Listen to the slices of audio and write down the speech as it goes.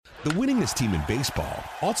The winningest team in baseball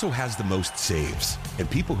also has the most saves, and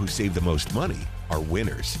people who save the most money are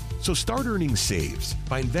winners. So start earning saves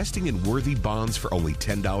by investing in worthy bonds for only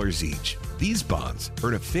 $10 each. These bonds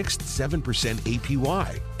earn a fixed 7%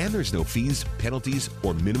 APY, and there's no fees, penalties,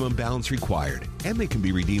 or minimum balance required, and they can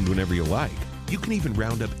be redeemed whenever you like. You can even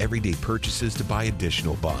round up everyday purchases to buy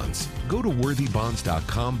additional bonds. Go to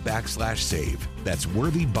worthybonds.com/save. That's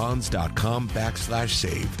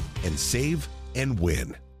worthybonds.com/save and save and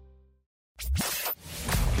win.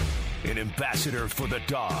 An ambassador for the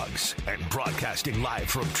Dogs and broadcasting live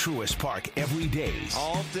from Truist Park every day.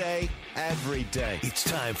 All day, every day. It's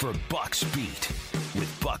time for Bucks Beat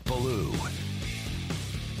with Buck Belue.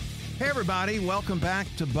 Hey everybody, welcome back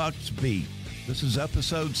to Bucks Beat. This is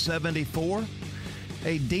episode 74,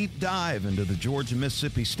 a deep dive into the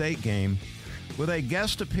Georgia-Mississippi State game with a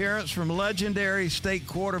guest appearance from legendary State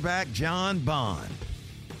quarterback John Bond.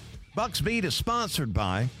 Bucks Beat is sponsored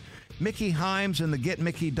by Mickey Himes and the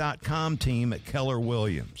GetMickey.com team at Keller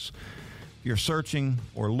Williams. If you're searching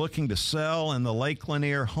or looking to sell in the Lake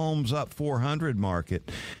Lanier Homes Up 400 market,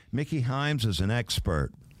 Mickey Himes is an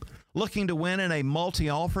expert. Looking to win in a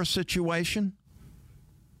multi-offer situation?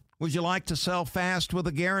 Would you like to sell fast with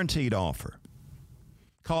a guaranteed offer?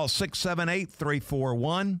 Call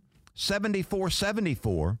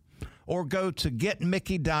 678-341-7474 or go to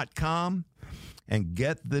GetMickey.com and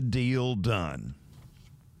get the deal done.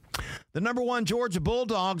 The number one Georgia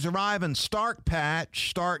Bulldogs arrive in Stark Patch,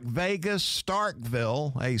 Stark Vegas,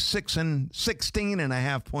 Starkville, a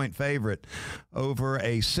 16.5-point favorite over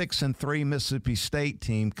a 6-3 Mississippi State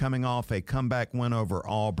team coming off a comeback win over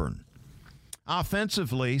Auburn.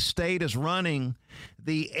 Offensively, State is running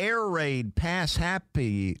the air raid pass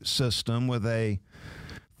happy system with a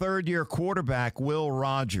third-year quarterback, Will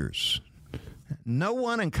Rogers. No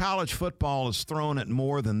one in college football has thrown it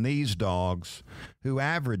more than these dogs, who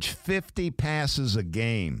average 50 passes a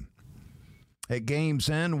game. At game's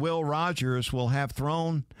end, Will Rogers will have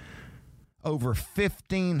thrown over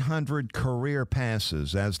 1,500 career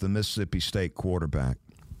passes as the Mississippi State quarterback.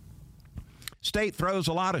 State throws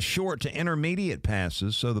a lot of short to intermediate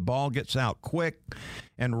passes, so the ball gets out quick,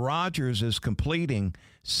 and Rogers is completing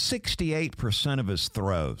 68% of his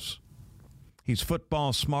throws. He's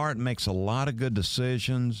football smart and makes a lot of good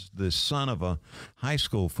decisions, the son of a high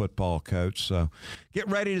school football coach. So get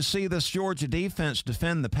ready to see this Georgia defense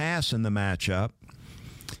defend the pass in the matchup.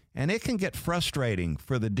 And it can get frustrating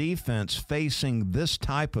for the defense facing this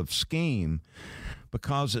type of scheme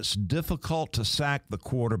because it's difficult to sack the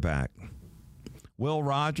quarterback. Will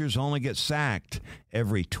Rogers only gets sacked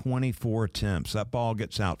every 24 attempts. That ball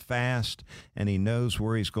gets out fast, and he knows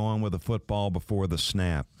where he's going with the football before the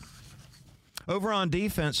snap. Over on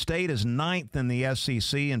defense, State is 9th in the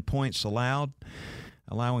SEC in points allowed,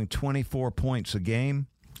 allowing 24 points a game.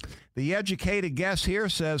 The educated guess here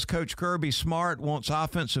says Coach Kirby Smart wants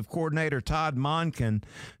offensive coordinator Todd Monken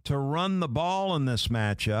to run the ball in this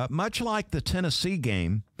matchup, much like the Tennessee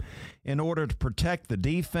game, in order to protect the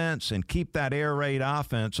defense and keep that air raid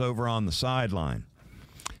offense over on the sideline.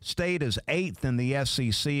 State is 8th in the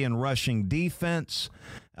SEC in rushing defense,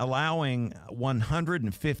 allowing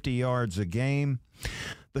 150 yards a game.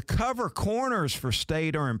 The cover corners for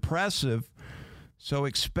State are impressive, so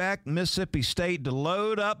expect Mississippi State to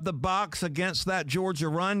load up the box against that Georgia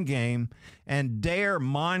run game and dare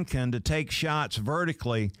Monken to take shots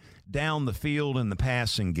vertically down the field in the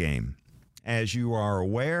passing game. As you are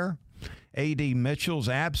aware, A.D. Mitchell's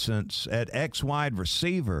absence at ex-wide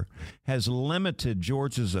receiver has limited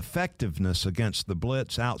Georgia's effectiveness against the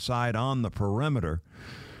blitz outside on the perimeter.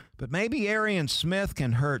 But maybe Arian Smith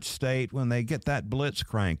can hurt State when they get that blitz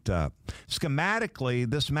cranked up. Schematically,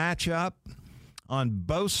 this matchup on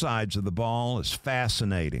both sides of the ball is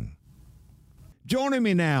fascinating. Joining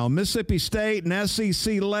me now, Mississippi State and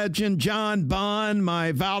SEC legend John Bond,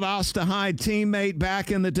 my Valdosta High teammate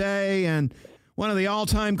back in the day, and one of the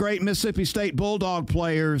all-time great Mississippi State Bulldog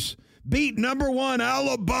players, beat number one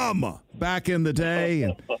Alabama back in the day.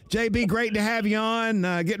 And JB, great to have you on.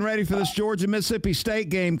 Getting ready for this Georgia-Mississippi State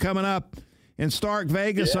game coming up in Stark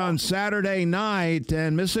Vegas on Saturday night.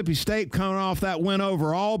 And Mississippi State coming off that win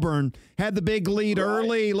over Auburn, had the big lead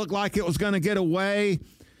early, looked like it was going to get away.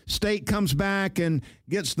 State comes back and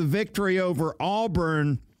gets the victory over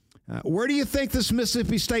Auburn. Where do you think this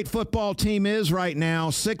Mississippi State football team is right now?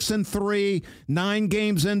 6-3, 9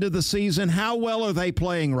 games into the season. How well are they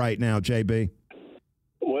playing right now, JB?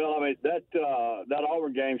 Well, I mean, that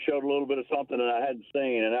Auburn game showed a little bit of something that I hadn't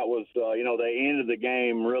seen, and that was, they ended the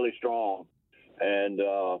game really strong. And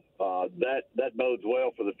that bodes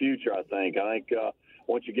well for the future, I think. I think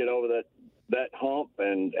once you get over that hump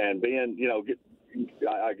and being,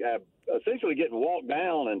 essentially getting walked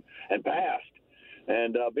down and passed.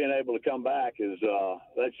 And being able to come back is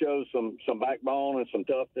that shows some backbone and some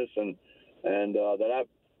toughness, and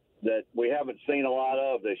that we haven't seen a lot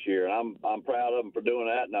of this year. And I'm proud of them for doing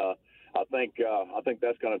that, and I think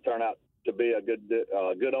that's going to turn out to be a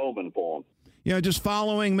good omen for them. You know, just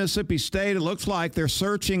following Mississippi State, it looks like they're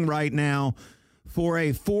searching right now for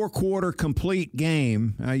a 4-quarter complete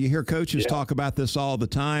game. You hear coaches talk about this all the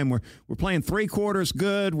time. We're playing 3 quarters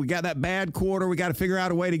good. We got that bad quarter. We got to figure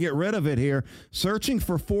out a way to get rid of it here. Searching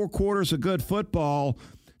for 4 quarters of good football.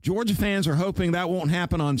 Georgia fans are hoping that won't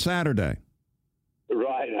happen on Saturday.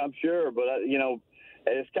 Right, I'm sure. But,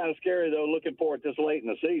 it's kind of scary, though, looking for it this late in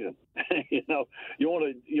the season. You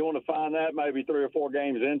want to find that maybe 3 or 4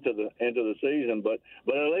 games into the season. But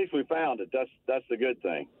at least we found it. That's the good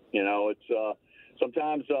thing. It's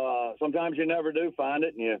sometimes you never do find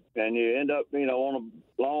it, and you end up on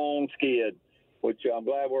a long skid, which I'm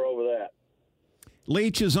glad we're over that.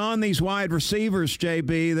 Leach is on these wide receivers,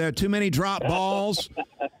 JB. There are too many drop balls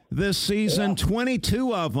this season,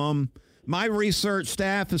 22 of them. My research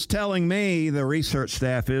staff is telling me, the research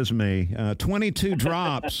staff is me, 22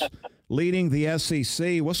 drops leading the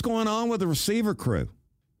SEC. What's going on with the receiver crew?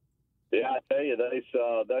 Yeah, I tell you,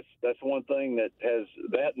 that's one thing that has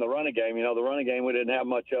that in the running game. The running game we didn't have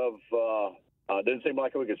much of. Didn't seem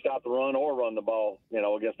like we could stop the run or run the ball,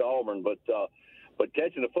 against Auburn. But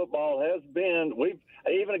catching the football has been.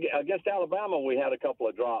 Even against Alabama, we had a couple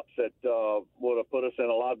of drops that would have put us in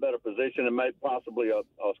a lot better position and made possibly a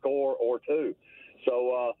score or 2.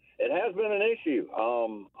 So it has been an issue.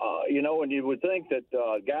 And you would think that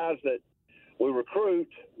guys that we recruit,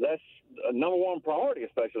 that's number one priority,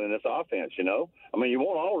 especially in this offense. You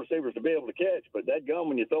want all receivers to be able to catch, but that gun,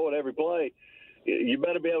 when you throw it every play, you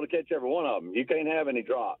better be able to catch every one of them. You can't have any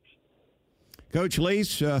drops. Coach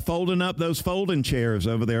Leach folding up those folding chairs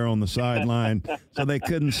over there on the sideline so they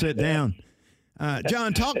couldn't sit down.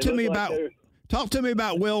 John, talk to me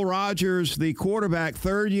about Will Rogers, the quarterback,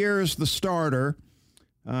 3rd year as the starter,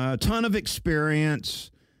 ton of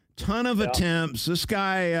experience, ton of attempts. This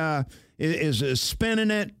guy is spinning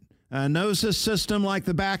it, knows his system like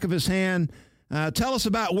the back of his hand. Tell us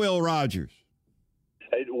about Will Rogers.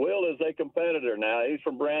 Hey, Will is a competitor now. He's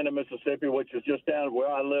from Brandon, Mississippi, which is just down where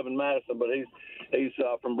I live in Madison, but he's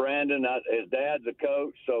from Brandon. His dad's a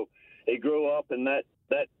coach, so he grew up in that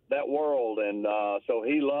world, and so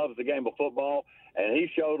he loves the game of football. And he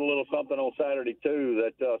showed a little something on Saturday too,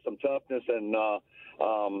 that some toughness and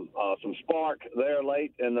some spark there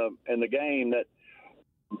late in the game that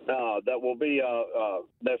will be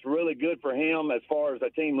that's really good for him as far as a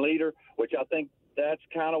team leader, which I think that's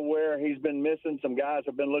kind of where he's been missing. Some guys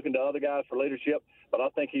have been looking to other guys for leadership, but I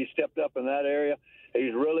think he's stepped up in that area.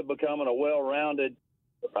 He's really becoming a well-rounded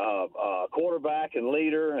quarterback and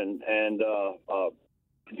leader, and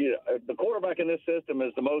the quarterback in this system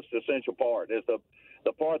is the most essential part. Is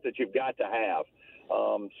the part that you've got to have.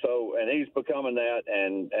 And he's becoming that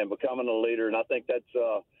and becoming a leader, and I think that's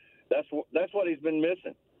what he's been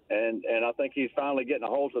missing, and I think he's finally getting a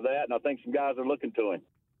hold of that, and I think some guys are looking to him.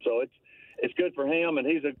 So it's good for him, and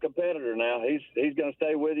he's a competitor now. He's going to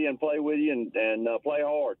stay with you and play with you and play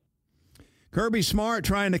hard. Kirby Smart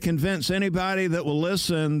trying to convince anybody that will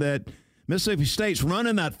listen that Mississippi State's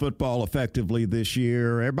running that football effectively this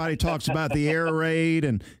year. Everybody talks about the air raid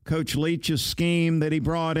and Coach Leach's scheme that he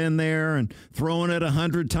brought in there and throwing it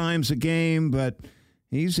 100 times a game, but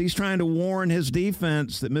he's trying to warn his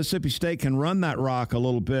defense that Mississippi State can run that rock a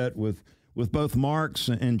little bit with both Marks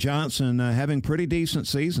and Johnson having pretty decent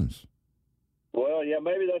seasons. Well, yeah,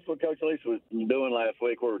 maybe that's what Coach Leach was doing last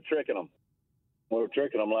week. We were tricking them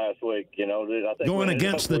last week. I think going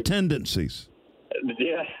against the tendencies.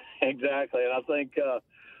 Yeah, exactly. And I think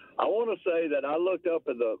I want to say that I looked up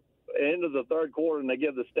at the end of the 3rd quarter and they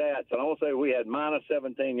give the stats, and I want to say we had minus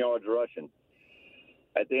 17 yards rushing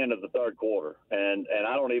at the end of the 3rd quarter, and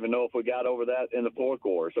I don't even know if we got over that in the 4th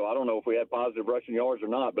quarter. So I don't know if we had positive rushing yards or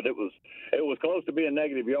not, but it was close to being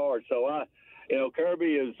negative yards. So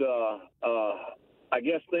Kirby is I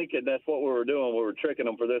guess thinking that's what we were doing. We were tricking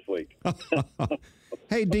them for this week.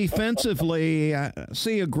 Hey, defensively, I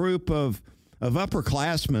see a group of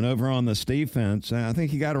upperclassmen over on this defense. I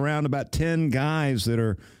think you got around about 10 guys that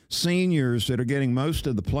are seniors that are getting most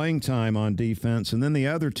of the playing time on defense, and then the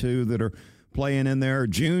other 2 that are playing in there are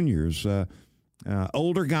juniors,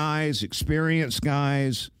 older guys, experienced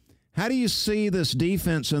guys. How do you see this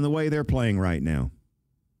defense and the way they're playing right now?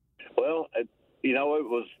 Well,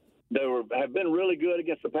 they have been really good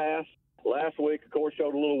against the pass. Last week, of course,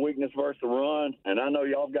 showed a little weakness versus the run, and I know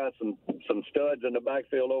y'all got some studs in the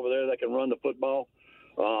backfield over there that can run the football.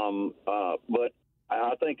 But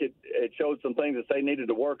I think it showed some things that they needed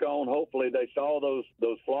to work on. Hopefully they saw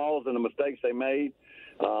those flaws and the mistakes they made.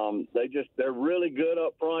 They're really good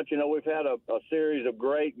up front. You know, we've had a series of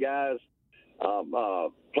great guys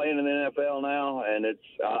playing in the NFL now, and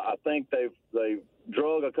I think they've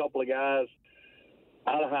drug a couple of guys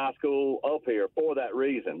out of high school up here for that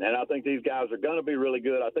reason. And I think these guys are going to be really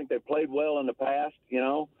good. I think they've played well in the past. You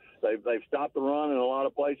know, they've stopped the run in a lot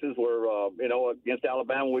of places where against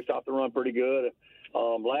Alabama we stopped the run pretty good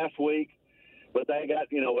last week. But they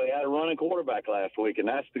had a running quarterback last week, and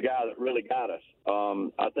that's the guy that really got us.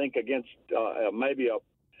 I think against maybe a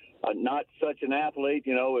not such an athlete,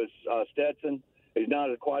 as Stetson. He's not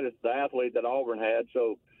quite as the athlete that Auburn had.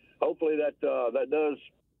 So hopefully that does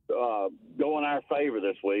go in our favor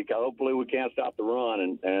this week. Hopefully we can't stop the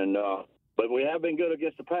run, but we have been good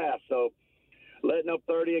against the pass. So letting up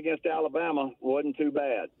 30 against Alabama wasn't too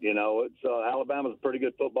bad. Alabama's a pretty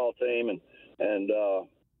good football team, and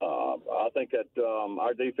I think that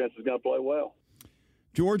our defense is going to play well.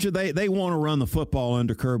 Georgia, they want to run the football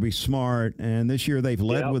under Kirby Smart, and this year they've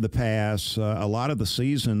led with the pass. A lot of the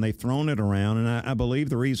season they've thrown it around, and I believe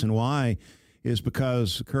the reason why is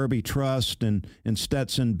because Kirby trusts and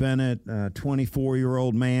Stetson Bennett,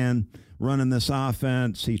 24-year-old man running this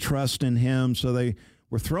offense. He trusts in him, so they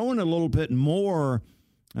were throwing a little bit more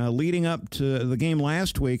leading up to the game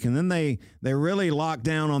last week, and then they really locked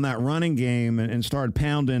down on that running game and started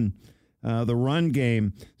pounding the run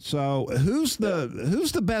game. So who's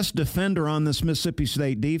the best defender on this Mississippi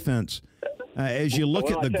State defense as you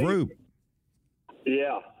look at the group?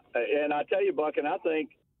 Yeah, and I tell you, Buck, and I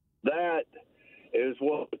think that is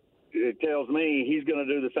what it tells me he's going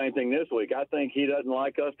to do the same thing this week. I think he doesn't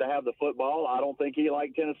like us to have the football. I don't think he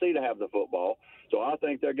liked Tennessee to have the football. So I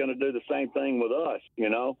think they're going to do the same thing with us.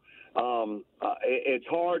 It's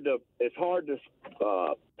hard to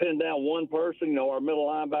pin down one person. Our middle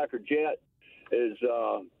linebacker Jet is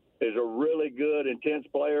a really good, intense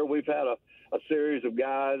player. We've had a series of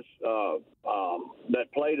guys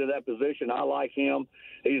that play to that position. I like him.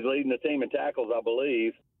 He's leading the team in tackles, I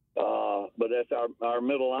believe. But that's our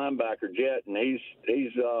middle linebacker Jet, and he's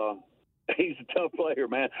a tough player,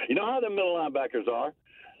 man. You know how the middle linebackers are.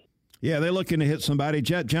 Yeah, they're looking to hit somebody.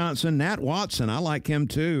 Jet Johnson, Nat Watson, I like him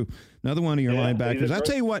too. Another one of your linebackers. I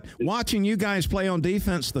tell you what, watching you guys play on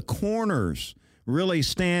defense, the corners really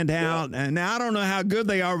stand out. Yeah. And now I don't know how good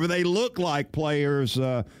they are, but they look like players.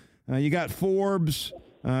 You got Forbes,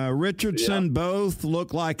 Richardson, both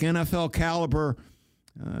look like NFL caliber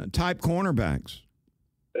type cornerbacks.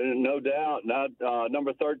 No doubt.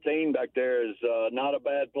 Number 13 back there is not a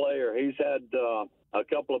bad player. He's had a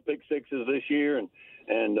couple of pick sixes this year, and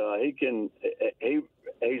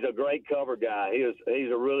he's a great cover guy.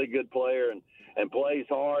 He's a really good player and plays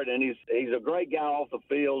hard, and he's a great guy off the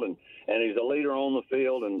field, and he's a leader on the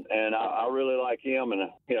field, and I really like him, and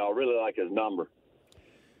I really like his number.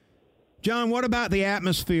 John, what about the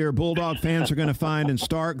atmosphere Bulldog fans are going to find in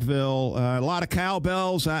Starkville? A lot of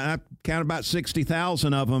cowbells. I count about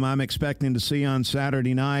 60,000 of them I'm expecting to see on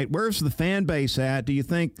Saturday night. Where's the fan base at? Do you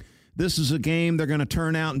think this is a game they're going to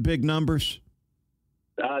turn out in big numbers?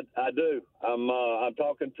 I do. I'm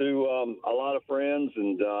talking to a lot of friends,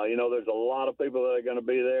 and there's a lot of people that are going to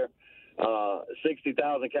be there.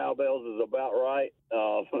 60,000 cowbells is about right.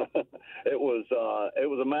 It was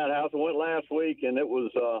a madhouse. I went last week, and it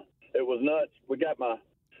was nuts. We got my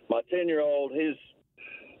 10-year-old his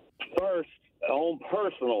first own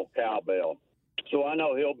personal cowbell, so I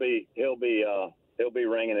know he'll be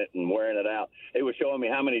ringing it and wearing it out. He was showing me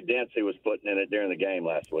how many dents he was putting in it during the game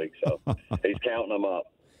last week, so he's counting them up.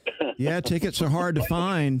 Yeah, tickets are hard to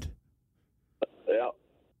find. Yeah.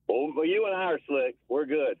 Well, you and I are slick. We're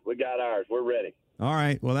good. We got ours. We're ready. All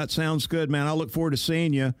right. Well, that sounds good, man. I look forward to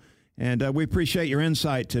seeing you, and we appreciate your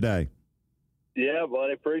insight today. Yeah,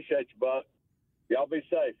 buddy. Appreciate you, Buck. Y'all be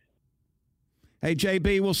safe. Hey,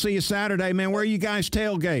 JB, we'll see you Saturday, man. Where are you guys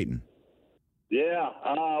tailgating? Yeah,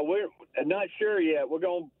 we're not sure yet. We're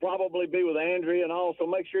going to probably be with Andrea and all, so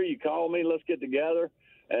make sure you call me. Let's get together,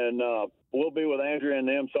 and we'll be with Andrea and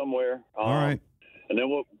them somewhere. All right. And then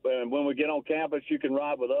when we get on campus, you can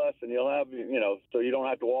ride with us, and you'll have, so you don't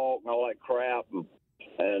have to walk and all that crap.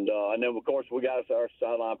 And then, of course, we got our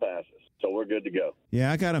sideline passes, so we're good to go.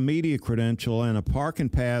 Yeah, I got a media credential and a parking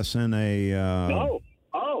pass and a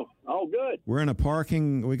Oh, good.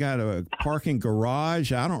 We got a parking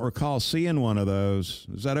garage. I don't recall seeing one of those.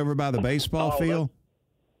 Is that over by the baseball field?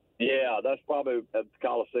 That's probably at the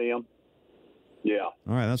Coliseum. Yeah.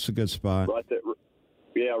 All right, that's a good spot. Right there.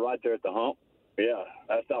 Yeah, right there at the hump. Yeah,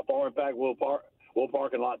 that's not far. In fact, we'll park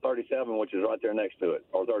in lot 37, which is right there next to it,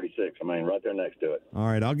 or 36. Right there next to it. All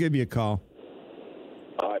right, I'll give you a call.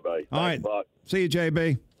 All right, buddy. All Thanks, right. Buck. See you,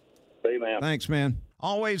 JB. See you, man. Thanks, man.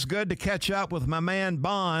 Always good to catch up with my man,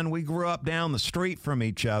 Bon. We grew up down the street from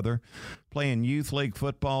each other, playing youth league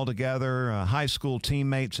football together, high school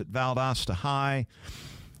teammates at Valdosta High.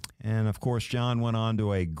 And, of course, John went on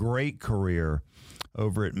to a great career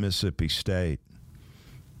over at Mississippi State.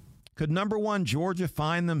 Could number one Georgia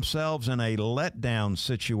find themselves in a letdown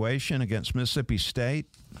situation against Mississippi State?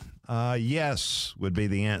 Yes, would be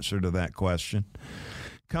the answer to that question.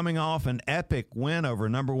 Coming off an epic win over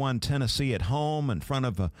number one Tennessee at home in front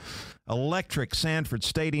of an electric Sanford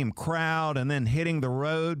Stadium crowd, and then hitting the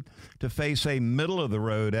road to face a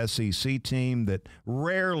middle-of-the-road SEC team that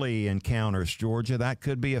rarely encounters Georgia, that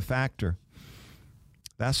could be a factor.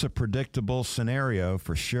 That's a predictable scenario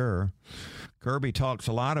for sure. Kirby talks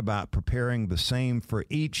a lot about preparing the same for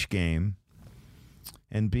each game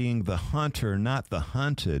and being the hunter, not the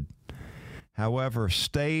hunted. However,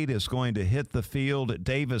 State is going to hit the field at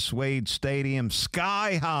Davis-Wade Stadium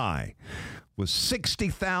sky high with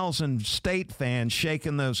 60,000 State fans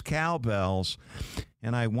shaking those cowbells.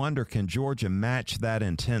 And I wonder, can Georgia match that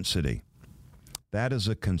intensity? That is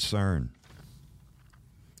a concern.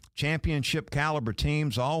 Championship caliber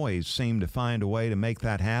teams always seem to find a way to make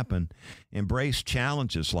that happen, embrace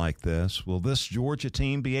challenges like this. Will this Georgia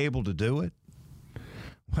team be able to do it?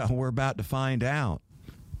 Well, we're about to find out.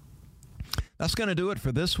 That's going to do it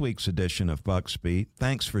for this week's edition of Bucks Beat.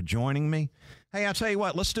 Thanks for joining me. Hey, I'll tell you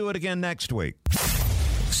what, let's do it again next week.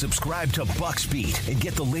 Subscribe to Bucks Beat and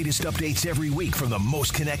get the latest updates every week from the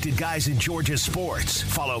most connected guys in Georgia sports.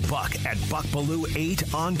 Follow Buck at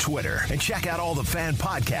BuckBaloo8 on Twitter and check out all the fan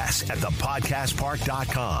podcasts at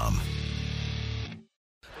thepodcastpark.com.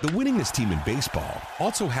 The winningest team in baseball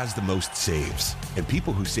also has the most saves, and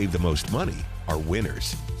people who save the most money are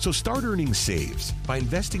winners. So start earning saves by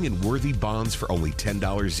investing in worthy bonds for only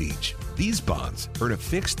 $10 each. These bonds earn a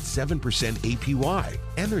fixed 7% APY,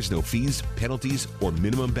 and there's no fees, penalties, or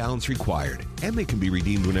minimum balance required, and they can be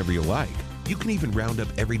redeemed whenever you like. You can even round up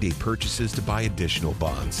everyday purchases to buy additional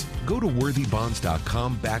bonds. Go to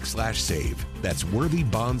worthybonds.com/save. That's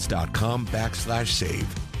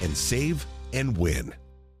worthybonds.com/save and save and win.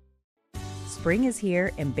 Spring is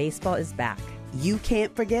here and baseball is back. You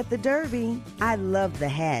can't forget the Derby. I love the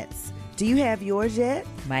hats. Do you have yours yet?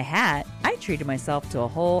 My hat? I treated myself to a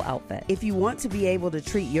whole outfit. If you want to be able to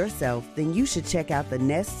treat yourself, then you should check out the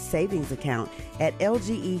Nest Savings Account at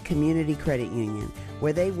LGE Community Credit Union,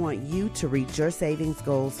 where they want you to reach your savings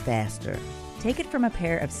goals faster. Take it from a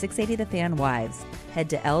pair of 680 The Fan wives.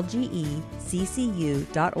 Head to lgeccu.org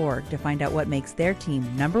to find out what makes their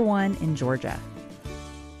team number one in Georgia.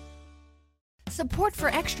 Support for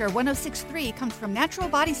Extra 106.3 comes from Natural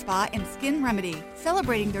Body Spa and Skin Remedy,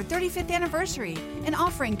 celebrating their 35th anniversary and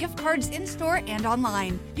offering gift cards in-store and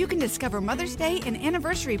online. You can discover Mother's Day and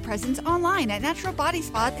anniversary presents online at Natural Body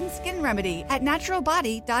Spa and Skin Remedy at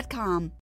naturalbody.com.